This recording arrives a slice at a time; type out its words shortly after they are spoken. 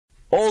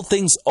All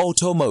things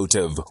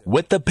automotive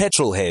with the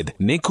Petrolhead,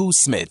 Nico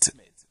Smit.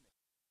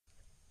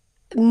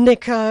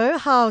 Nico,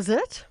 how's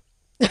it?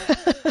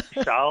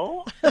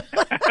 So?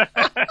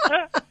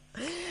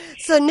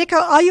 So, Nico,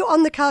 are you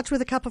on the couch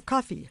with a cup of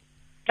coffee?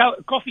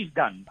 Coffee's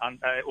done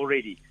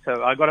already.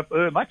 So I got up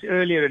much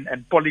earlier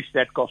and polished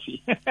that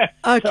coffee.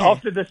 Okay. So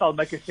after this, I'll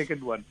make a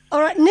second one.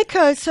 All right,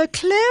 Nico, so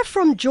Claire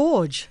from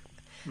George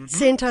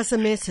sent us a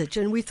message,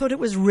 and we thought it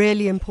was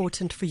really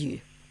important for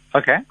you.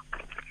 Okay.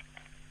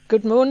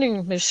 Good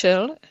morning,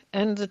 Michelle,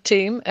 and the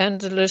team and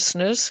the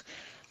listeners.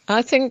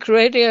 I think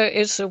radio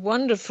is a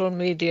wonderful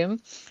medium.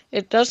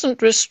 It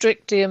doesn't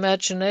restrict the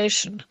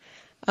imagination.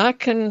 I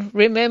can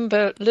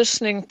remember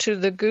listening to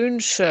the Goon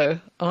Show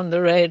on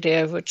the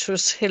radio, which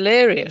was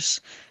hilarious,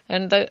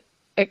 and the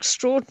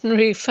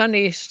extraordinary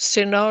funny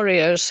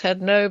scenarios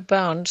had no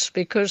bounds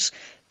because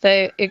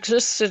they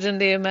existed in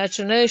the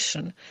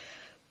imagination.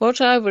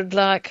 What I would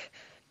like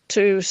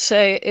to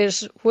say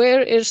is,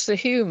 where is the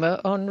humour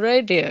on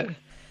radio?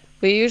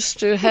 We used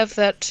to have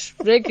that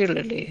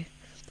regularly.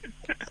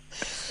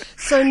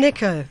 So,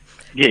 Nico,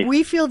 Yes.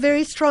 we feel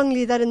very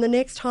strongly that in the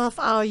next half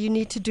hour you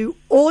need to do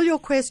all your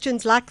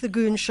questions like the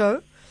Goon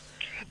Show.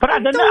 But I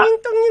don't know.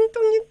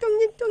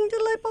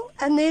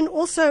 And then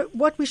also,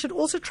 what we should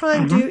also try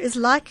and do is,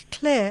 like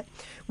Claire,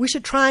 we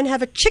should try and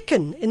have a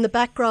chicken in the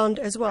background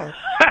as well.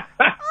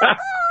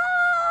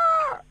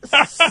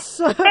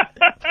 So,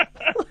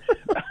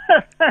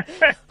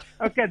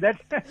 Okay, that's...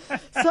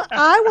 so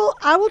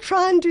I will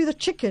try and do the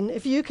chicken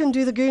if you can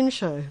do the Goon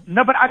Show.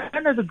 No, but I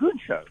don't know the Goon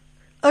Show.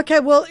 Okay,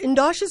 well,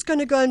 Indasha's going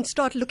to go and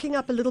start looking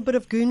up a little bit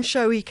of Goon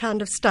Showy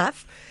kind of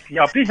stuff.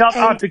 Yeah, please help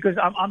out because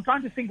I'm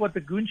trying to think what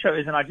the Goon Show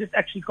is and I just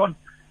actually can't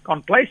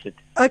place it.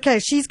 Okay,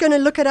 she's going to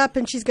look it up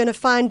and she's going to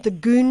find the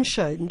Goon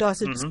Show.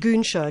 Indasha's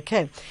Goon Show,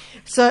 okay.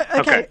 So,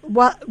 okay.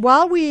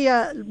 While we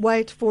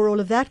wait for all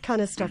of that kind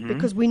of stuff,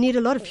 because we need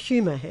a lot of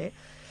humor here.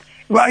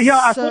 Well, yeah,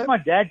 I So- thought my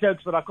dad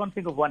jokes, but I can't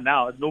think of one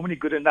now. It's normally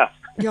good enough.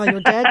 Yeah,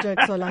 your dad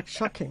jokes are like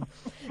shocking.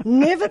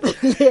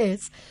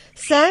 Nevertheless,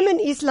 Sam in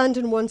East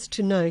London wants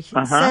to know.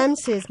 Sam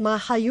says, my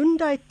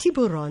Hyundai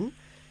Tiburon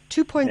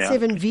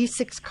 2.7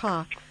 V6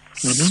 car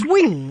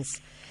swings.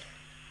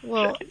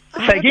 Well,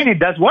 Say again, it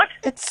does what?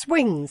 it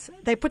swings.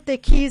 They put their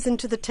keys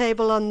into the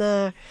table on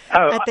the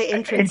at the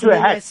entrance into and a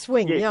then they hatch.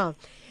 swing. Yes. Yeah,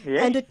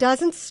 Yes. and it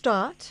doesn't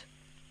start,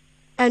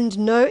 and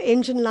no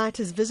engine light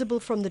is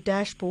visible from the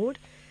dashboard,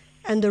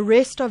 and the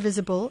rest are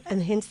visible,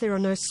 and hence there are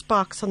no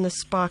sparks on the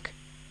spark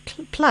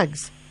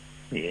plugs.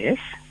 Yes.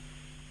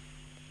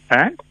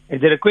 And?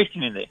 Is there a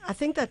question in there? I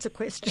think that's a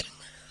question.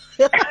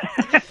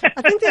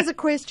 I think there's a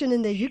question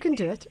in there. You can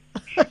do it.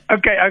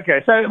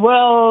 Okay. So,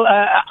 well,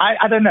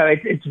 I don't know.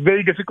 It's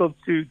very difficult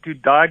to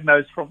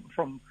diagnose from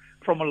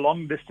a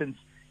long distance.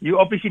 You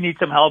obviously need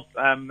some help,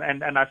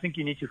 and I think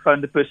you need to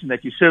phone the person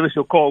that you service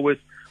your car with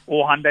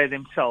or Hyundai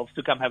themselves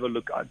to come have a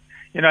look at.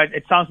 You know,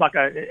 it sounds like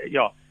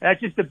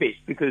that's just the best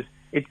because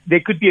there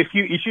could be a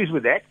few issues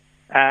with that,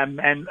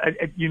 and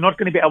you're not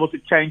going to be able to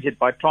change it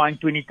by trying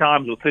 20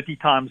 times or 30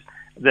 times.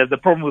 The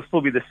problem will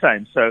still be the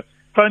same. So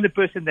phone the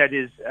person that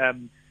is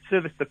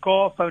serviced the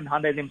car, phone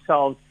Hyundai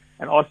themselves,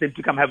 and ask them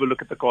to come have a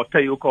look at the car, tow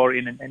your car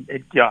in, and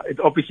it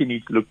obviously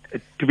needs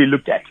to be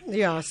looked at.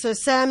 Yeah. So,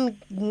 Sam,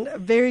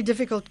 very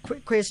difficult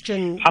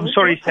question. I'm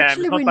sorry, Sam.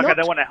 Actually, It's not like I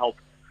don't want to help.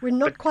 We're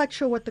not quite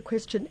sure what the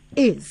question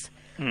is.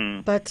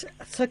 But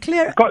so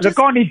Claire, The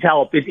car needs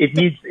help. It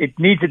needs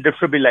a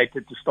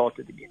defibrillator to start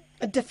it again.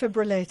 a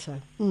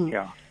defibrillator.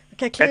 Yeah.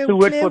 Okay, Claire, That's the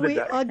word Claire for the we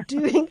day. are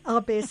doing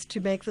our best to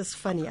make this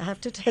funny. I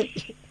have to tell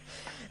you.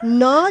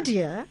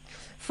 Nadia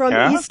from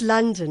Yeah? East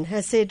London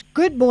has said,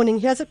 "Good morning.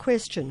 Here's a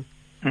question.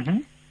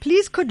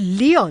 Please, could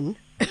Leon?"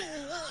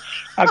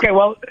 Okay,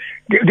 well,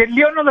 get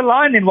Leon on the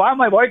line, and why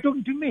are you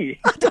talking to me?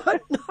 I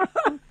don't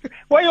know.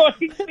 Why are you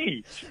asking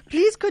me?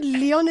 Please, could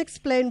Leon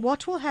explain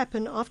what will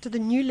happen after the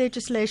new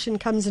legislation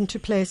comes into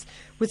place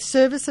with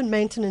service and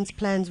maintenance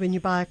plans when you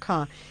buy a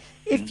car?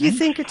 If you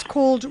think it's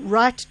called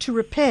right to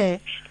repair,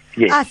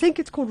 Yes. I think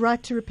it's called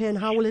right to repair, and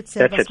how will it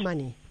save That's us it.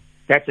 money?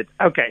 That's it.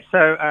 Okay,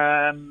 so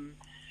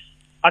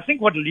I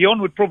think what Leon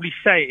would probably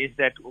say is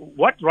that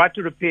what right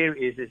to repair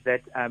is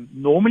that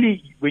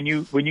normally when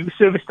you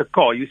service the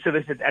car, you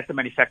service it at the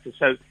manufacturer.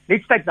 So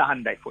let's take the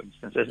Hyundai, for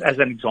instance, as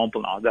an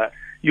example now.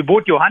 You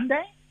bought your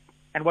Hyundai,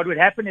 and what would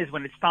happen is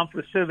when it's time for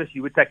a service,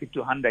 you would take it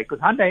to Hyundai, because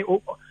Hyundai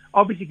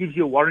obviously gives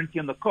you a warranty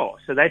on the car.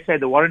 So they say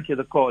the warranty of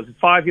the car is a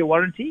 5-year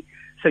warranty,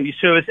 so you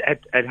service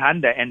at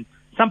Hyundai. And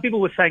some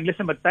people were saying,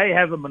 listen, but they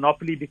have a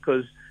monopoly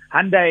because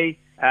Hyundai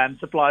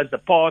supplies the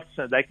parts,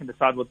 so they can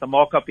decide what the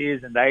markup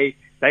is, and they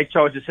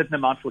charge a certain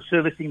amount for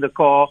servicing the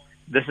car.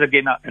 This is,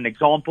 again, an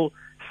example.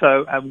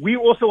 So we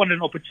also want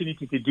an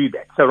opportunity to do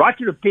that. So right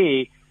to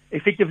repair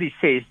effectively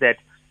says that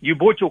you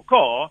bought your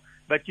car,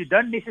 but you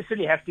don't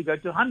necessarily have to go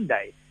to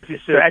Hyundai.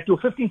 So at your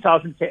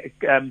 15,000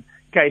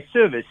 K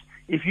service,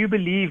 if you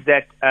believe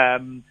that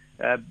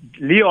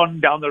Leon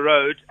down the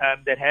road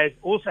that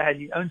also has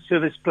his own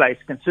service place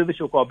can service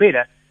your car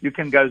better, you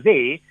can go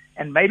there,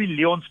 and maybe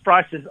Leon's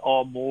prices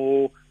are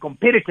more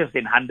competitive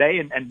than Hyundai,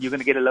 and you're going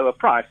to get a lower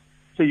price.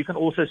 So so you can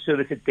also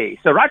service it there.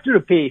 So right to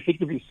repair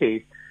effectively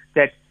says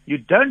that you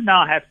don't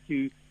now have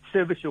to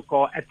service your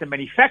car at the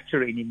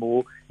manufacturer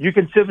anymore. You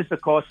can service the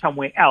car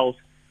somewhere else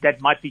that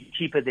might be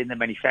cheaper than the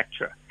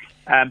manufacturer.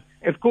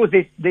 Of course,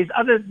 there's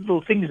other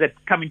little things that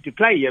come into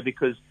play here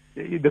because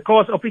the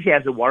car obviously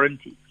has a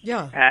warranty.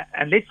 Yeah.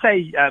 And let's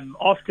say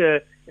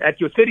after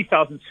at your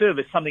 30,000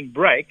 service something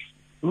breaks,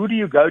 who do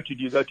you go to?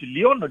 Do you go to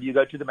Leon or do you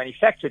go to the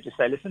manufacturer to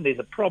say, listen, there's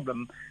a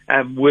problem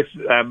with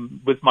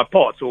my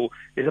parts, or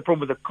there's a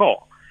problem with the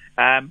car?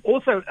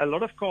 Also, a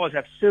lot of cars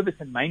have service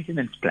and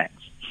maintenance plans.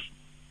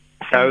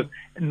 So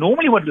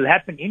normally what will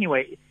happen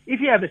anyway, if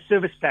you have a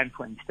service plan,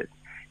 for instance,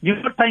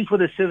 you're not paying for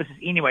the services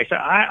anyway. So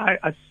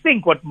I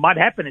think what might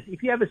happen is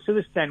if you have a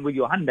service plan with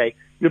your Hyundai,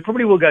 you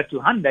probably will go to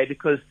Hyundai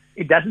because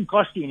it doesn't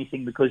cost you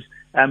anything because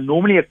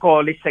normally a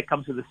car, let's say,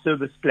 comes with a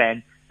service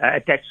plan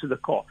attached to the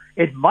car.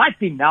 It might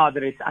be now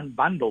that it's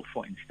unbundled,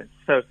 for instance.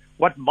 So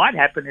what might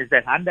happen is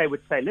that Hyundai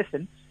would say,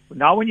 listen,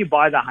 now when you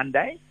buy the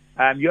Hyundai,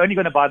 you're only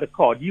going to buy the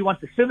car. Do you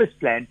want the service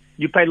plan?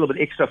 You pay a little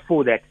bit extra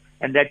for that.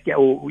 And that,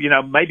 or,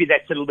 maybe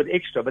that's a little bit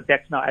extra, but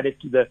that's now added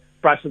to the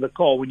price of the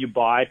car when you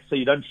buy it, so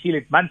you don't feel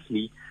it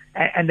monthly.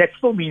 And that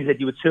still means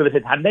that you would service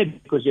at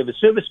Hyundai because you have a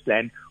service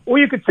plan. Or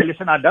you could say,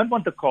 listen, I don't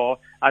want the car,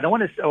 I don't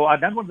want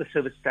the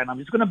service plan. I'm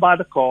just going to buy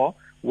the car.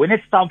 When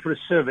it's time for a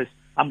service,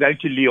 I'm going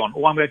to Leon,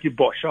 or I'm going to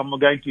Bosch, or I'm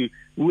going to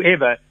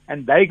whoever,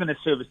 and they're going to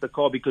service the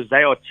car because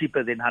they are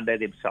cheaper than Hyundai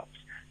themselves.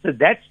 So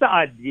that's the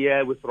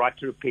idea with right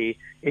to repair,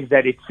 is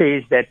that it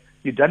says that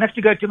you don't have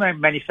to go to a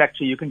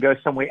manufacturer, you can go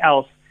somewhere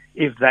else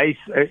if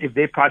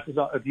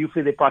you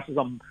feel their prices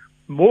are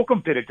more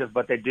competitive,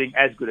 but they're doing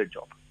as good a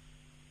job.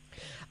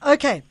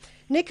 Okay.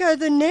 Nico,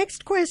 the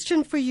next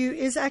question for you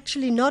is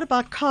actually not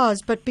about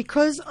cars, but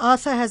because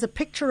Arthur has a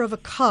picture of a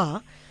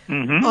car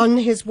on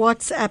his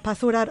WhatsApp, I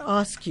thought I'd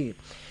ask you.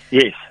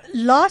 Yes.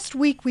 Last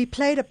week we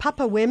played a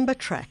Papa Wemba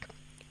track.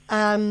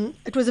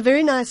 It was a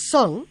very nice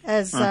song,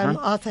 as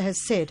Arthur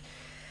has said.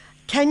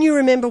 Can you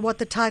remember what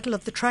the title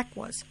of the track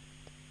was?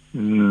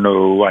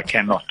 No, I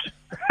cannot.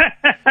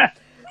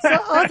 So,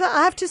 Arthur,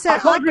 I have to say, I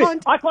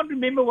can't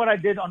remember what I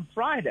did on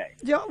Friday.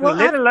 Yeah, well,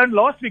 let alone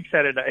last week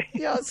Saturday.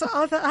 Yeah, so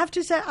Arthur, I have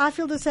to say, I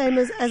feel the same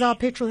as our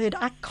Petrolhead.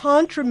 I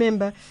can't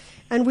remember,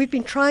 and we've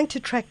been trying to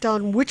track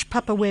down which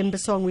Papa Wemba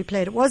song we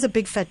played. It was a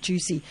big fat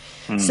juicy.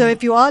 So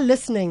if you are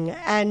listening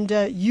and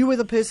you were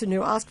the person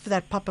who asked for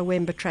that Papa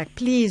Wemba track,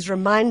 please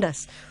remind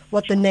us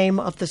what the name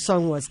of the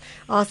song was.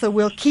 Arthur,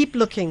 we'll keep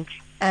looking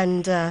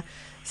and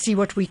see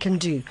what we can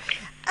do.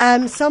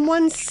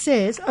 Someone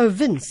says,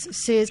 Vince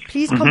says,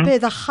 please compare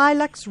the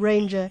Hilux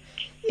Ranger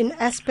in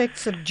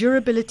aspects of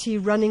durability,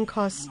 running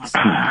costs,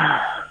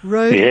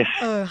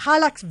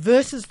 Hilux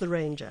versus the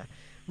Ranger,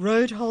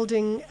 road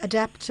holding,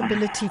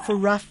 adaptability for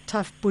rough,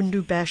 tough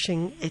bundu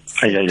bashing,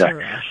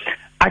 etc.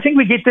 I think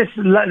we get this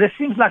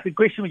seems like a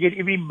question we get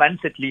every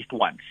month at least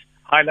once.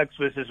 Hilux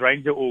versus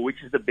Ranger, or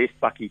which is the best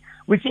bucky?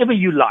 Whichever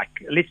you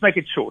like. Let's make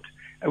it short.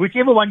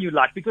 Whichever one you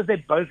like, because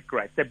they're both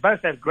great. They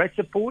both have great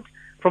support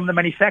from the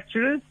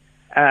manufacturers.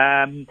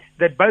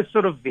 They're both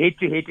sort of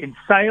head-to-head in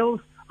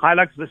sales,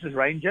 Hilux versus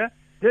Ranger.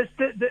 The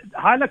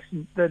Hilux,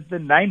 the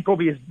name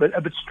probably is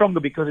a bit stronger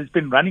because it's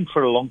been running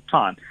for a long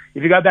time.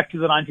 If you go back to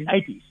the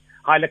 1980s,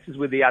 Hiluxes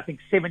were there, I think,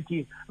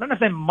 70s. I don't know if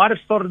they might have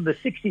started in the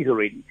 60s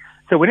already.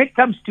 So when it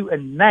comes to a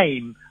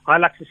name,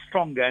 Hilux is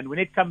stronger. And when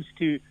it comes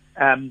to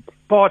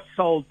parts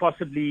sold,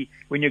 possibly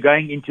when you're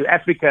going into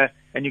Africa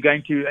and you're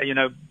going to,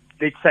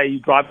 let's say you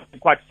drive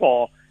quite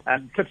far,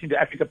 trips into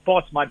Africa,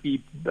 parts might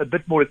be a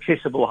bit more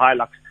accessible,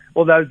 Hilux.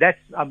 Although that's,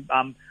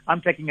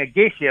 I'm taking a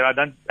guess here. I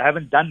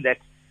haven't done that,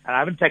 and I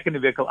haven't taken the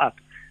vehicle up.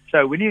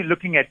 So when you're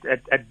looking at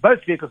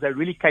both vehicles, they're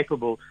really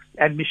capable.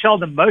 And Michelle,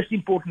 the most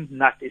important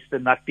nut is the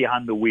nut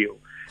behind the wheel.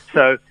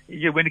 So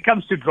when it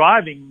comes to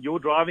driving, your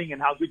driving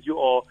and how good you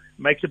are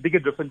makes a bigger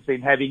difference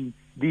than having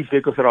these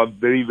vehicles that are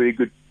very, very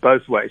good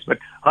both ways. But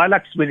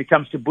Hilux, when it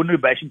comes to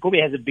bundu bashing, probably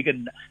has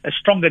a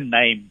stronger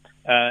name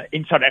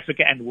in South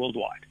Africa and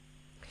worldwide.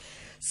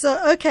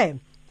 So, okay,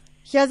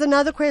 here's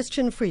another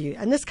question for you.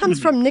 And this comes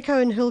from Nico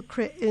in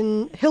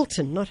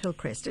Hilton, not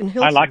Hillcrest, in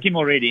Hilton. I like him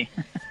already.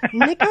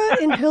 Nico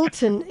in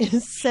Hilton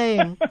is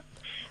saying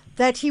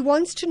that he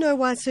wants to know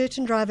why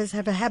certain drivers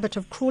have a habit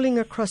of crawling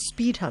across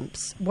speed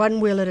humps, one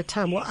wheel at a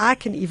time. Well, I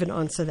can even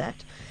answer that.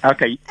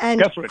 Okay,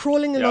 and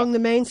crawling along the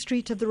main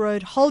street of the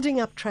road,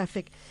 holding up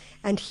traffic.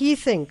 And he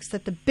thinks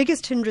that the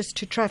biggest hindrance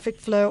to traffic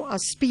flow are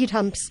speed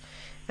humps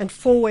and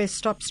four-way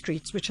stop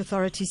streets, which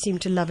authorities seem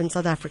to love in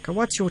South Africa.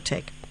 What's your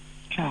take?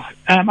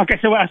 Okay,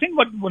 so I think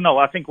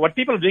what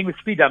people are doing with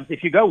speed humps,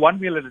 if you go one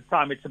wheel at a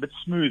time, it's a bit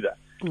smoother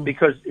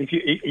because as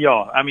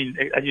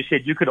you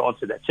said, you could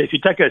answer that. So if you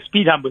take a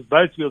speed hump with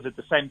both wheels at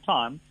the same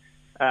time,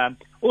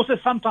 also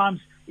sometimes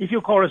if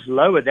your car is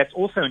lower, that's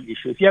also an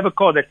issue. If you have a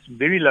car that's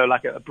very low,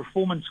 like a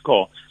performance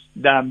car,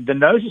 the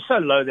nose is so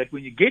low that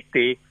when you get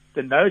there,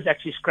 the nose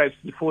actually scrapes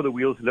before the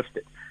wheels lift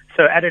it.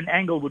 So at an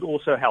angle would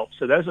also help.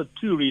 So those are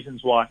two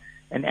reasons why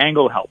an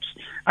angle helps.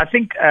 I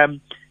think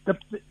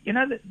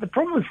the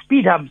problem with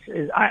speed humps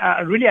is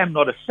I really am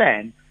not a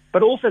fan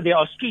But also there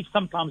are streets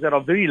sometimes that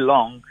are very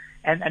long,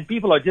 and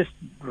people are just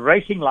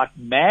racing like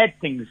mad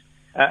things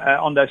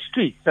on those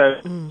streets. So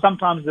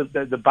sometimes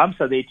the bumps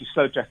are there to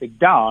slow traffic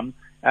down,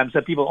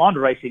 so people aren't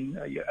racing.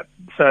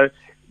 So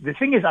the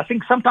thing is, I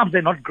think sometimes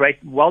they're not great,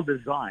 well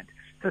designed.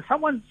 So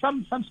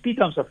some speed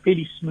bumps are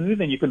fairly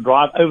smooth, and you can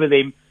drive over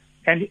them,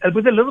 and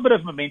with a little bit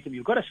of momentum,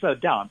 you've got to slow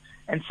down.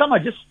 And some are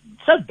just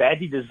so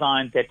badly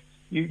designed that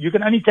you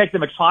can only take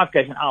them at 5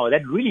 km an hour.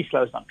 That really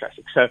slows down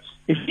traffic. So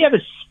if you have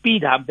a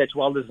speed hump that's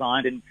well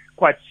designed and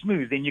quite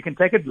smooth, then you can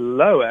take it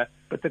lower,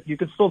 but that you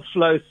can still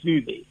flow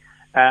through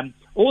there.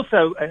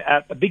 Also,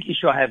 a big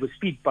issue I have with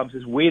speed bumps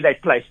is where they're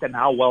placed and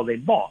how well they're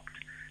marked.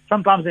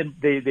 Sometimes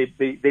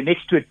they're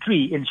next to a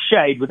tree in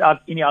shade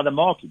without any other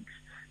markings.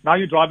 Now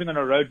you're driving on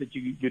a road that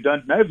you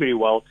don't know very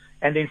well,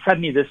 and then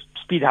suddenly this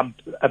speed hump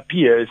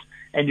appears,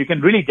 and you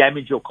can really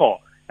damage your car.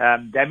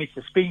 Damage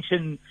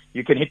suspension,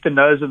 you can hit the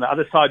nose on the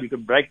other side, you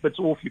can break bits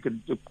off, you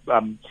can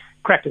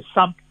crack a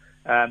sump.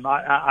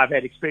 I've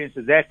had experience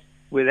with that,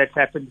 where that's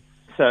happened.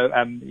 So,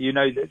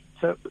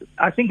 so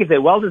I think if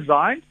they're well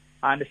designed,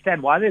 I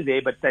understand why they're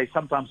there, but they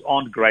sometimes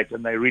aren't great,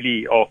 and they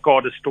really are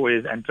car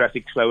destroyers and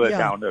traffic slower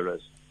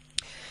downers.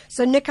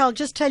 So, Nick, I'll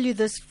just tell you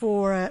this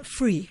for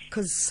free,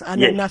 because I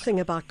know nothing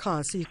about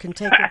cars, so you can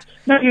take it.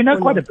 No, you know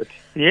quite a bit.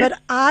 Yes. But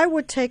I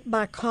would take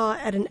my car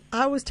at an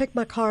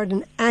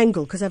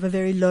angle, because I have a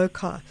very low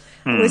car.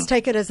 I always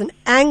take it as an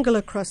angle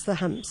across the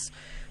humps,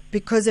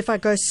 because if I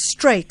go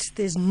straight,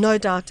 there's no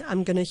doubt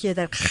I'm going to hear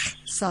that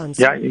sound.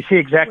 Yeah, you see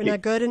exactly. When I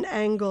go at an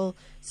angle,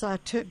 so I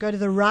go to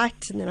the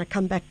right, and then I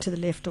come back to the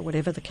left, or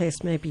whatever the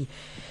case may be.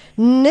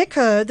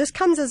 Nico, this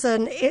comes as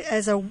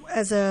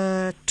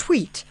a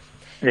tweet.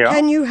 Yeah.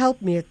 Can you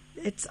help me?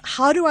 It's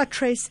how do I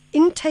trace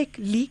intake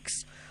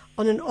leaks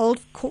on an old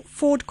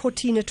Ford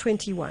Cortina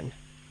 21?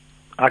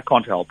 I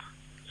can't help.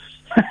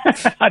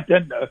 I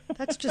don't know.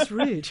 That's just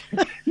rude.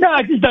 No,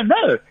 I just don't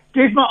know.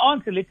 Here's my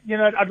answer.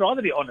 I'd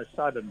rather be honest.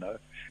 I don't know.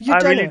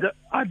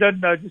 I don't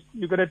know. Just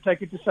you've got to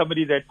take it to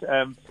somebody that.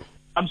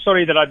 I'm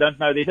sorry that I don't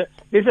know.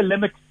 There's a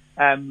limit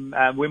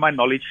where my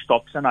knowledge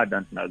stops, and I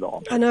don't know the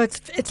answer. I know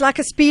it's like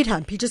a speed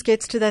hump. He just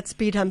gets to that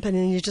speed hump, and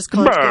then you just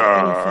can't go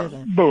any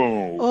further.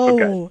 Boom. Oh,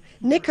 okay.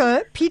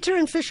 Nico, Peter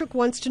in Fishhook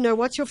wants to know,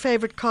 what's your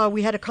favorite car?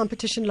 We had a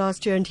competition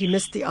last year, and he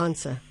missed the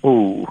answer.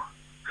 Ooh.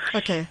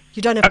 Okay,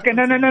 you don't have. Okay,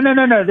 no.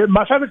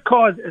 My favorite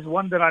car is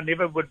one that I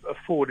never would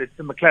afford. It's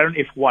the McLaren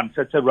F1.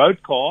 So it's a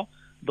road car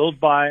built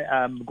by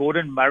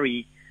Gordon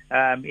Murray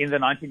in the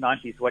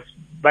 1990s. Which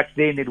back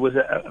then it was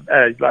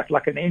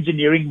like an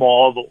engineering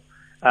marvel.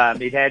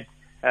 It had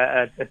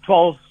a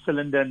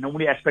 12-cylinder,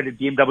 normally aspirated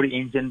BMW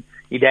engine.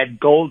 It had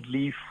gold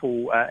leaf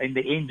in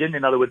the engine,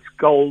 in other words,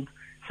 gold,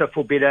 so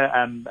for better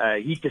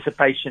heat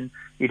dissipation.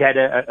 It had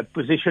a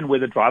position where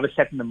the driver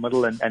sat in the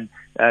middle and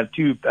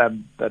two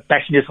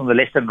passengers on the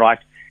left and right.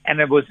 And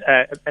it was,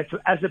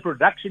 as a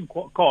production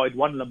car, it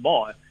won Le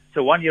Mans.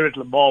 So one year at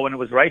Le Mans, when it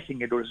was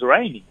racing, it was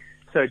raining.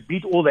 So it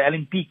beat all the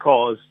LMP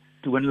cars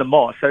to win Le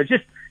Mans. So it's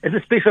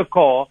a special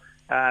car.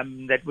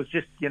 That was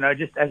just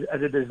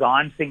as a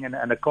design thing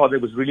and a car that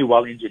was really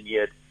well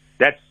engineered.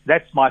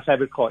 That's my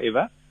favorite car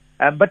ever.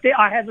 But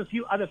I have a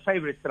few other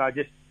favorites that I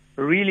just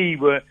really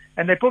were,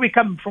 and they probably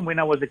come from when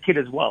I was a kid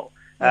as well.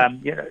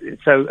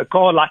 So a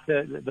car like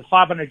the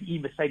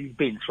 500e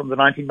Mercedes-Benz from the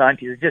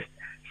 1990s is just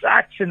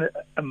such an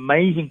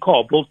amazing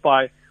car built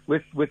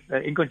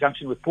in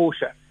conjunction with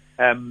Porsche.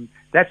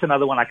 That's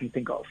another one I can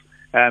think of.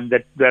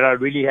 That I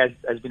really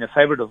has been a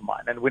favorite of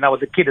mine. And when I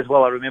was a kid as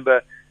well, I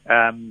remember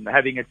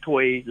having a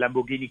toy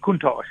Lamborghini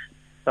Countach.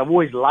 So I've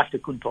always liked a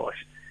Countach.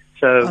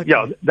 So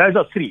those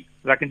are three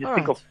that I can just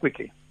think of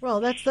quickly. Well,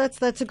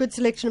 that's a good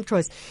selection of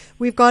choice.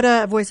 We've got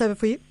a voiceover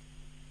for you.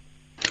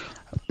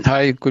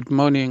 Hi, good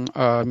morning,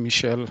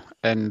 Michelle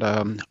and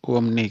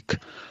Nick.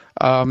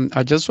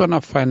 I just want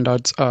to find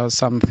out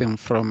something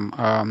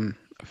from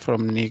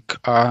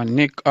Nick.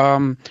 Nick,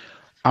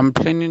 I'm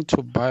planning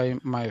to buy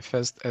my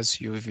first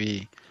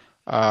SUV,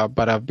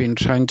 but I've been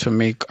trying to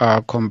make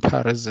a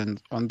comparison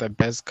on the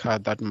best car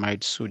that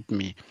might suit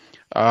me.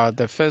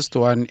 The first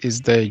one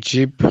is the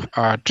Jeep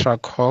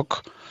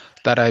Trackhawk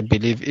that I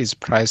believe is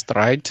priced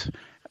right.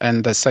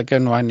 And the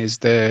second one is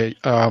the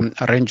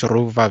Range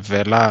Rover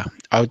Velar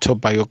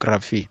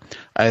Autobiography.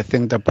 I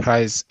think the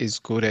price is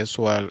good as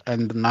well.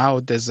 And now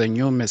there's a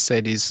new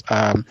Mercedes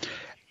GLE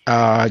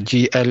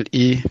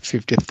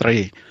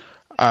 53.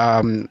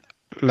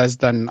 Less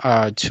than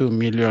 2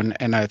 million,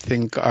 and I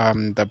think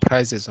the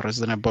price is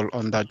reasonable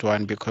on that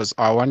one because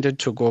I wanted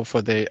to go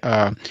for the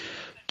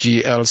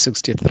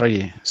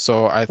GL63.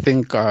 So I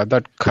think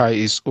that car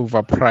is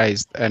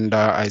overpriced, and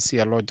I see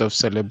a lot of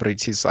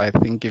celebrities. I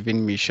think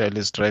even Michelle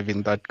is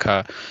driving that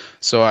car.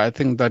 So I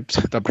think that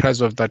the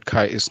price of that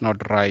car is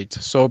not right.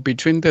 So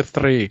between the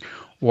three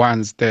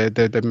ones,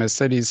 the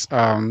Mercedes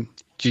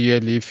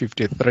GLE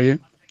 53,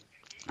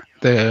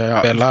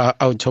 the Velar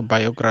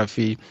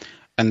Autobiography,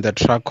 and the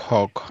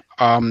Trackhawk,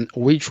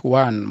 which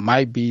one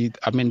might be,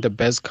 the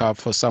best car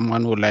for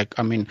someone who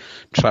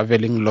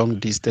traveling long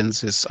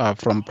distances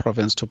from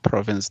province to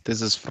province?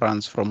 This is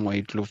Franz from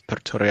Weitloof,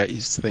 Pretoria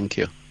East. Thank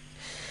you.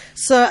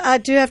 So I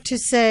do have to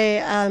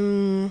say,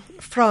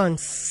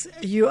 France,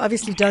 you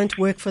obviously don't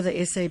work for the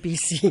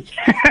SABC.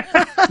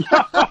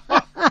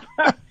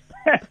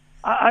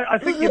 I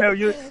think,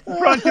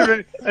 France, you're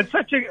in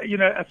such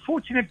a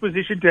fortunate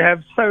position to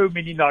have so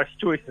many nice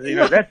choices. These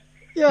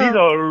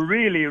are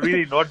really,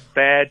 really not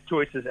bad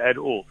choices at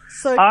all.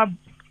 So,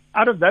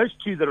 out of those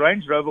two, the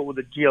Range Rover or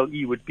the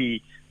GLE would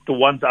be the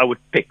ones I would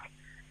pick.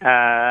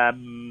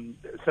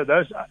 So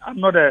those,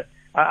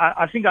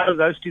 I think out of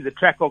those two, the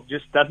Trackhawk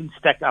just doesn't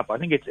stack up. I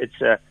think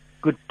it's a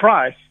good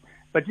price,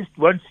 but just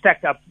won't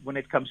stack up when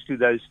it comes to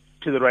the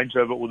Range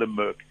Rover or the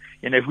Merc.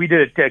 If we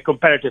did a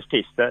comparative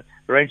test, the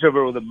Range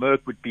Rover or the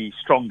Merc would be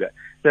stronger.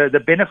 The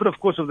benefit, of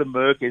course, of the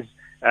Merc is,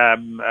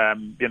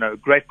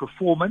 great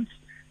performance.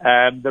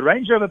 The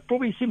Range Rover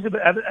probably seems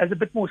as a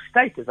bit more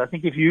status. I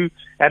think if you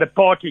had a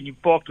party and you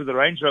parked with the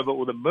Range Rover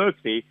or the Merc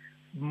there,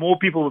 more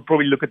people would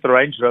probably look at the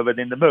Range Rover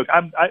than the Merc.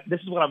 This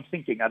is what I'm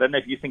thinking. I don't know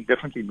if you think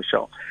differently,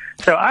 Michelle.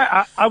 So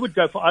I would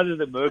go for either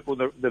the Merc or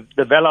the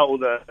Velar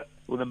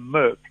or the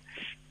Merc.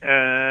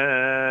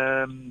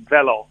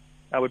 Velar.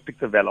 I would pick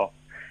the Velar.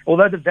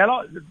 Although the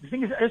Velar, the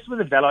thing is, as with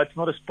the Velar, it's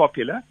not as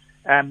popular.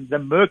 The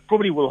Merc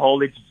probably will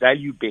hold its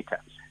value better.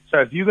 So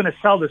if you're going to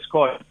sell this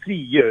car in 3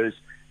 years,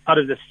 out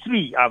of the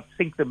three, I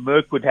think the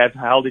Merc would have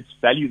held its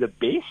value the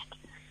best.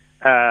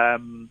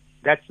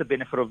 That's the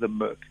benefit of the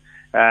Merc.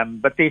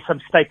 But there's some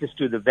status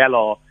to the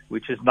Velar,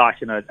 which is nice.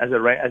 As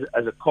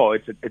a car,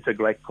 it's a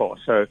great car.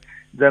 So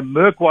the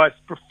Merc-wise,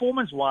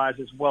 performance-wise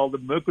as well, the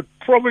Merc would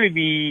probably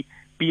be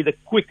the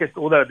quickest.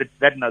 Although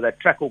that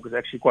Trackhawk is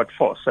actually quite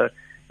fast. So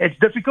it's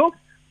difficult.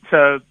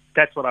 So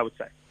that's what I would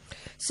say.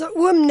 So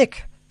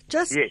Nick,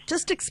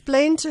 just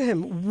explain to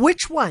him,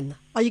 which one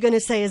are you going to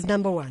say is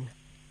number one?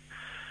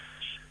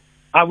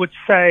 I would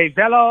say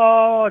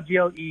Velar,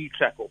 GLE,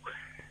 Trackhawk.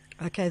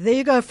 Okay, there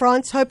you go,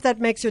 France. Hope that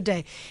makes your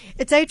day.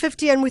 It's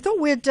 8:50, and we thought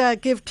we'd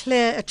give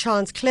Claire a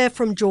chance. Claire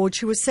from George,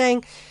 who was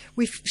saying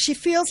she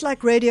feels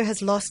like radio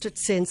has lost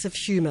its sense of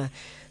humour.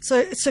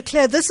 So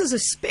Claire, this is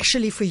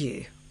especially for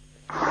you.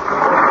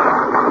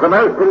 The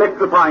most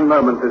electrifying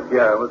moment this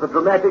year was a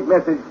dramatic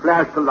message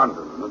flashed to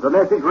London. The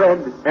message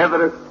read,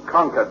 Everest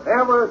conquered.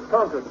 Everest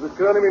conquered. This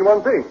could only mean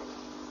one thing.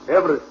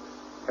 Everest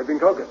had been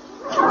conquered.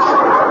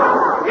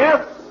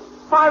 Yes,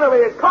 finally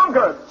it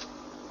conquered.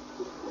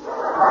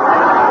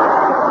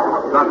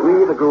 But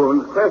we, the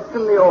goons,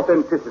 question the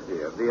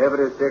authenticity of the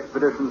Everest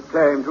expedition's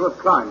claim to have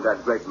climbed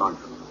that great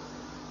mountain.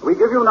 We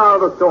give you now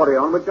the story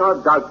on which our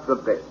doubts are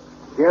based.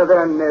 Here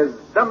then is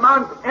the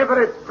Mount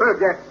Everest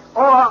Project,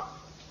 or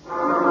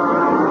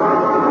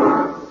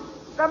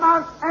the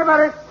Mount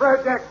Everest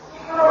Project.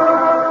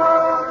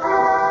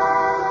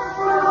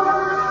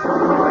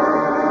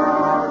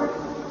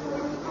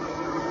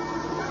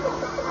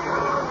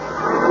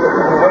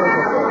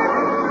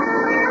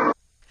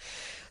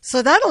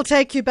 So that'll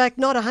take you back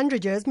not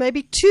 100 years,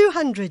 maybe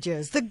 200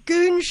 years. The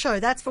Goon Show.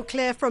 That's for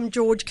Claire from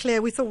George.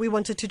 Claire, we thought we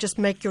wanted to just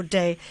make your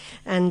day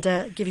and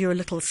give you a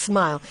little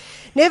smile.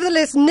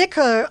 Nevertheless,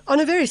 Nico,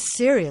 on a very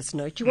serious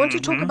note, you want to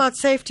talk about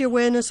safety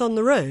awareness on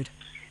the road?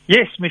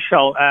 Yes,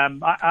 Michelle.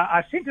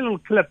 I sent a little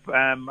clip,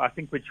 I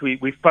think, which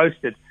we've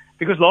posted,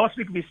 because last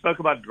week we spoke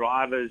about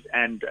drivers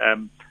and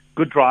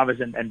good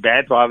drivers and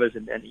bad drivers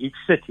in each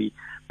city.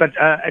 But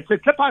it's a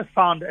clip I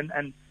found,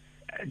 and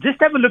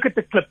just have a look at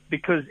the clip,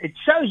 because it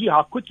shows you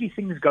how quickly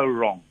things go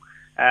wrong.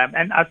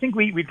 And I think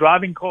we're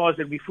driving cars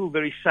and we feel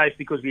very safe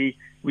because we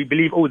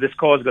believe, this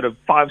car's got a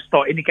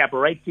 5-star NCAP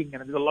rating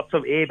and it's got lots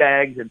of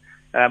airbags and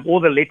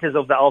all the letters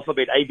of the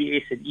alphabet,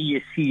 ABS and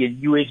ESC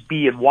and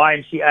USB and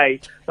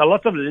YMCA. There are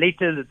lots of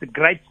letters. It's a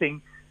great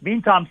thing.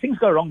 Meantime, things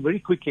go wrong very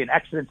quickly and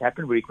accidents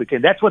happen very quickly.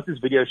 And that's what this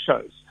video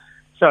shows.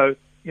 So,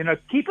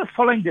 keep a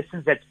following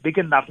distance that's big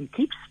enough and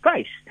keep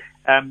space.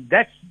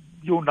 That's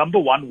your number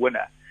one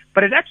winner.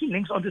 But it actually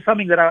links onto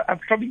something that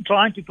I've been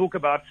trying to talk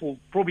about for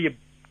probably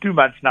 2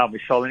 months now,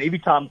 Michelle. And every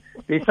time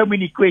there's so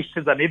many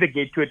questions, I never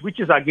get to it, which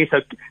is,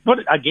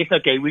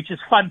 okay, which is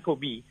fun for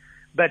me.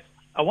 But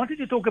I wanted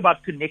to talk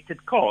about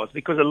connected cars,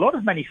 because a lot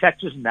of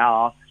manufacturers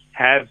now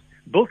have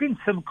built-in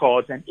SIM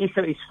cards and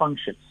SOS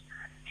functions.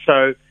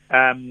 So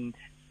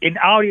in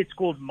Audi, it's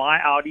called My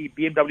Audi.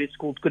 BMW, it's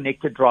called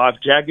Connected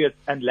Drive. Jaguar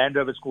and Land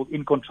Rover, it's called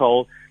In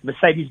Control.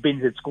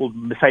 Mercedes-Benz, it's called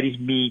Mercedes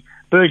Me.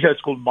 Peugeot,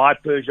 it's called My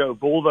Peugeot.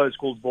 Volvo, it's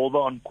called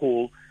Volvo On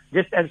Call,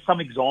 just as some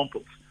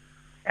examples.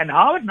 And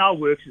how it now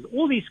works is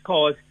all these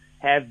cars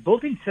have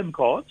built-in SIM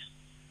cards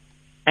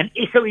and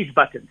SOS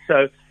buttons.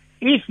 So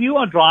if you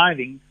are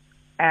driving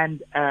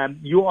and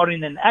you are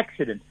in an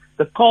accident,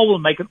 the car will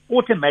make an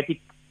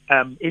automatic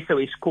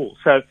SOS call.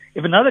 So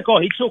if another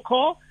car hits your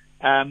car,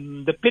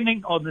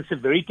 depending on the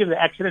severity of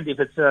the accident, if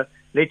it's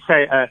let's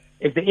say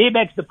if the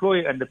airbags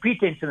deploy and the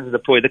pre-tension is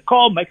deployed, the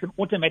car makes an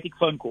automatic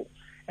phone call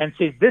and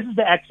says, this is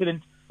the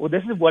accident, or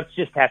this is what's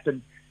just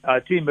happened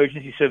to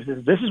emergency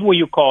services. This is where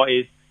your car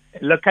is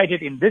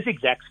located in this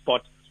exact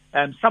spot.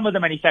 Some of the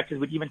manufacturers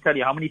would even tell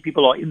you how many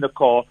people are in the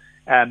car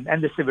and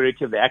the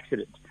severity of the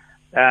accident.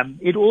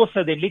 It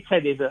also then, let's say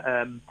there's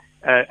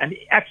an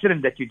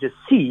accident that you just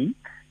see,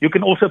 you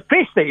can also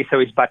press the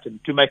SOS button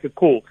to make a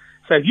call.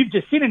 So if you've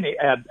just seen an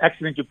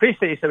accident, you press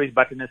the SOS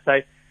button and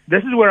say,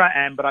 this is where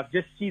I am, but I've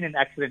just seen an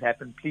accident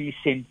happen. Please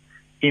send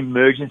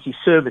emergency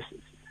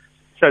services.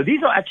 So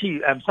these are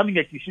actually something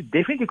that you should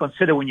definitely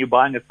consider when you're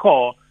buying a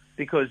car,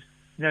 because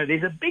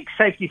there's a big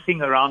safety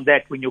thing around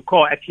that when your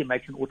car actually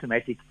makes an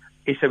automatic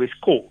SOS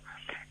call.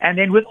 And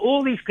then with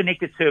all these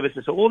connected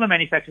services, so all the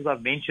manufacturers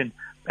I've mentioned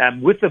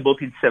with the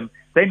built-in SIM,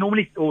 they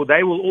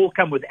will all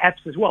come with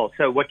apps as well.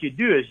 So what you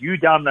do is you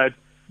download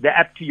the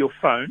app to your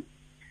phone,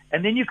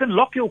 and then you can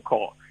lock your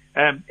car.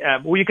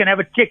 Or you can have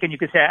a check and you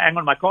can say, hang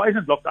on, my car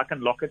isn't locked, I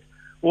can lock it.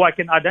 Or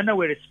I don't know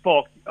where it's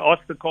parked.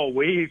 Ask the car,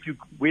 where have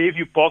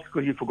you parked,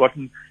 because you've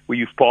forgotten where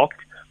you've parked.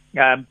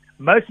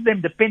 Most of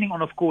them, depending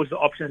on, of course, the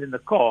options in the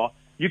car,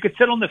 you could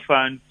sit on the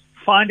phone,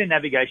 find a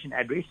navigation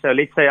address. So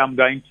let's say I'm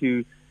going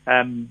to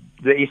the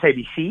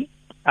SABC,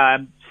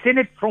 send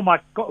it from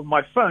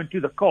my phone to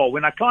the car.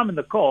 When I climb in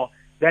the car,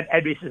 that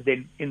address is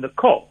then in the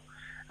car.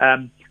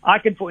 I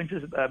can, for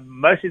instance,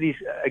 most of these,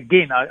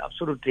 again, I'm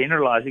sort of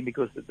generalizing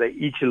because they're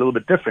each a little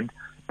bit different,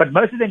 but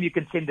most of them you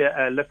can send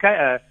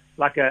a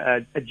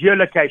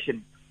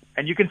geolocation,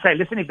 and you can say,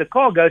 listen, if the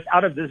car goes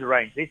out of this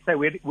range, let's say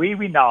where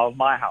we now,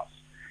 my house,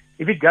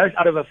 if it goes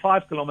out of a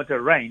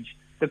 5-kilometer range,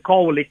 the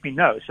car will let me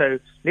know. So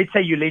let's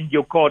say you lend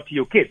your car to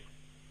your kids,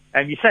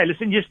 and you say,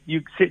 listen,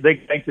 they're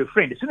going to a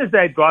friend. As soon as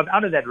they drive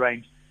out of that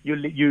range,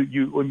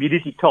 you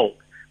immediately told,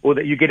 or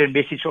that you get a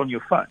message on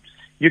your phone.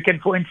 You can,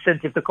 for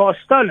instance, if the car is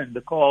stolen,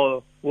 the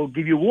car will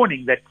give you a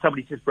warning that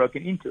somebody's just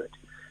broken into it.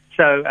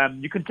 So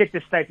you can check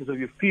the status of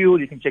your fuel.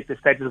 You can check the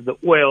status of the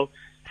oil.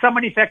 Some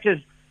manufacturers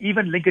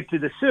even link it to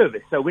the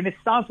service. So when it's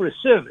time for a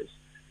service,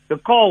 the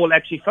car will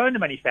actually phone the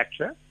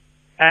manufacturer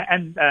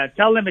and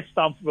tell them it's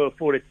time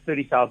for its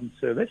 30,000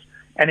 service,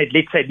 and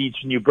let's say it needs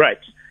new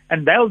brakes.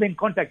 And they'll then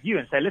contact you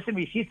and say, listen,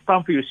 we see it's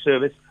time for your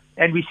service,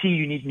 and we see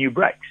you need new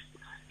brakes.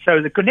 So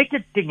the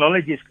connected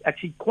technology is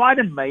actually quite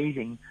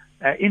amazing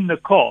in the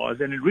cars,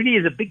 and it really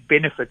is a big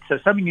benefit. So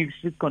something you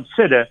should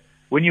consider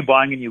when you're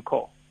buying a new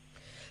car.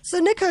 So,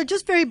 Nico,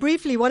 just very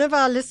briefly, one of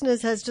our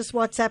listeners has just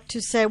WhatsApped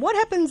to say, what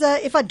happens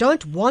if I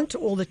don't want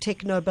all the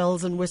techno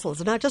bells and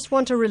whistles and I just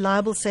want a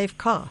reliable, safe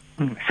car?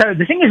 So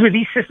the thing is, with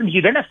these systems,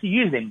 you don't have to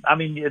use them. I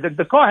mean,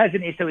 the car has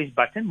an SOS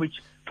button, which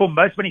for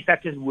most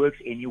manufacturers works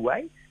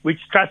anyway, which,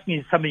 trust me,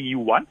 is something you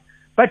want.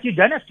 But you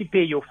don't have to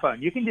pair your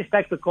phone. You can just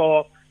take the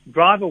car,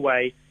 drive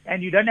away,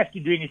 and you don't have to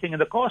do anything,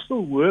 and the car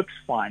still works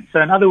fine. So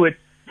in other words,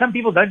 some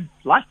people don't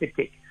like the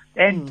tech,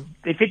 and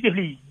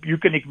effectively you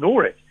can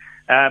ignore it,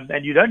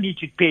 and you don't need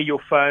to pair your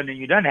phone, and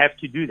you don't have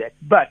to do that.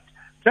 But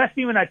trust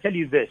me when I tell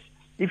you this,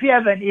 if you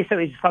have an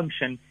SOS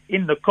function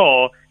in the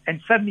car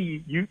and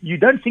suddenly you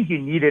don't think you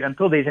need it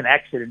until there's an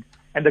accident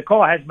and the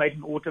car has made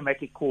an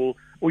automatic call,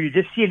 or you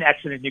just see an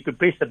accident and you can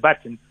press the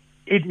button,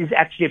 it is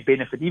actually a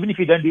benefit, even if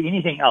you don't do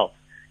anything else.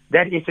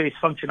 That SOS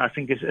function, I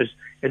think, is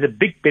a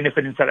big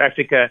benefit in South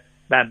Africa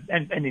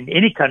and in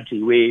any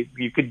country where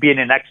you could be in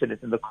an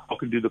accident and the car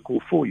can do the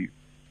call for you.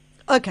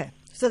 Okay,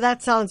 so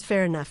that sounds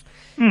fair enough.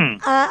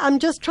 I'm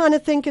just trying to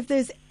think if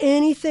there's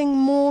anything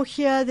more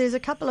here. There's a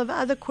couple of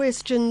other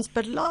questions,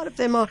 but a lot of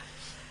them are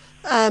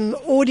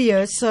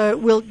audio, so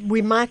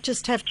we might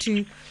just have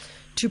to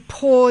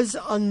pause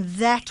on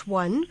that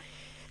one.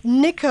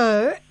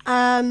 Nico,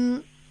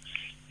 so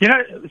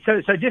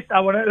just I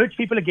want to urge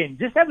people again,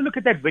 just have a look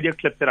at that video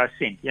clip that I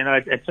sent.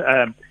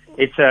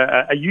 It's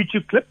a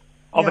YouTube clip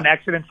of an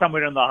accident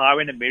somewhere on the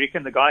highway in America,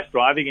 and the guy's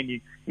driving and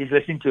he's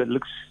listening to it.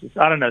 Looks,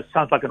 I don't know,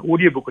 sounds like an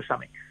audiobook or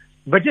something.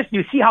 But just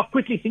you see how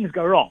quickly things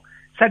go wrong.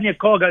 Suddenly a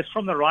car goes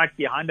from the right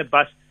behind a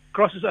bus,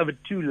 crosses over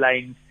 2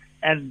 lanes,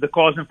 and the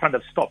cars in front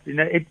have stopped.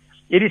 It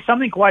is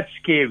something quite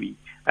scary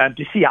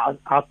to see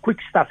how quick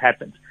stuff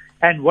happens.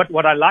 And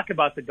what I like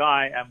about the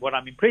guy and what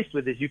I'm impressed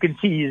with is you can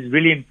see he's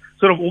really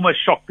sort of almost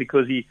shocked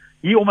because he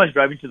almost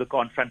drove into the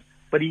car in front,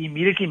 but he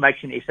immediately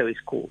makes an SOS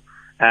call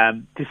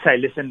to say,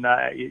 listen,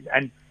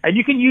 and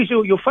you can use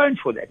your phone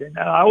for that. And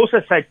I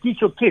also say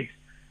teach your kids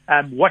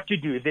what to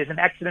do. If there's an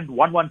accident,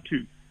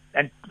 112,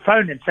 and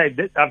phone and say,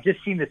 I've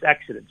just seen this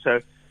accident. So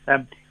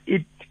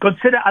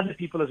consider other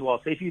people as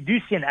well. So if you do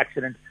see an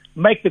accident,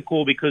 make the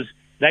call because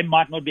they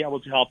might not be able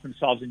to help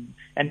themselves,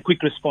 and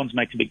quick response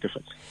makes a big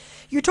difference.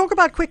 You talk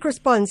about quick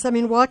response. I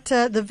mean, what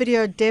the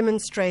video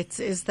demonstrates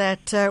is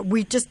that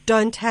we just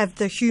don't have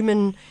the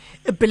human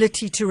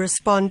ability to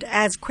respond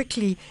as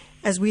quickly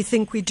as we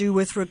think we do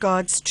with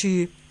regards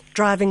to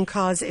driving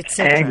cars,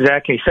 etc.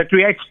 Exactly. So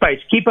create space.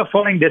 Keep a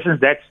following distance.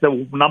 That's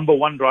the number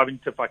one driving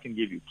tip I can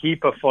give you.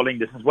 Keep a following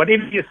distance.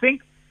 Whatever you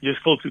think, you're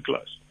still too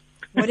close.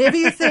 Whatever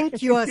you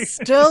think, you are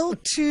still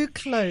too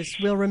close.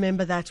 We'll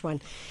remember that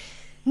one.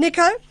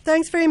 Nico,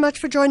 thanks very much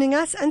for joining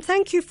us, and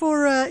thank you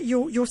for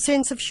your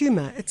sense of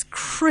humor. It's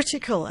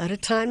critical at a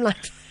time like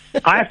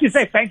that. I have to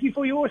say thank you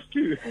for yours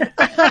too.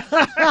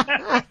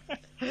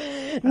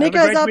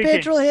 Nico's our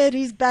petrolhead.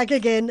 He's back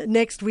again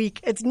next week.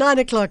 It's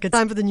 9:00. It's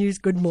time for the news.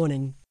 Good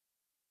morning.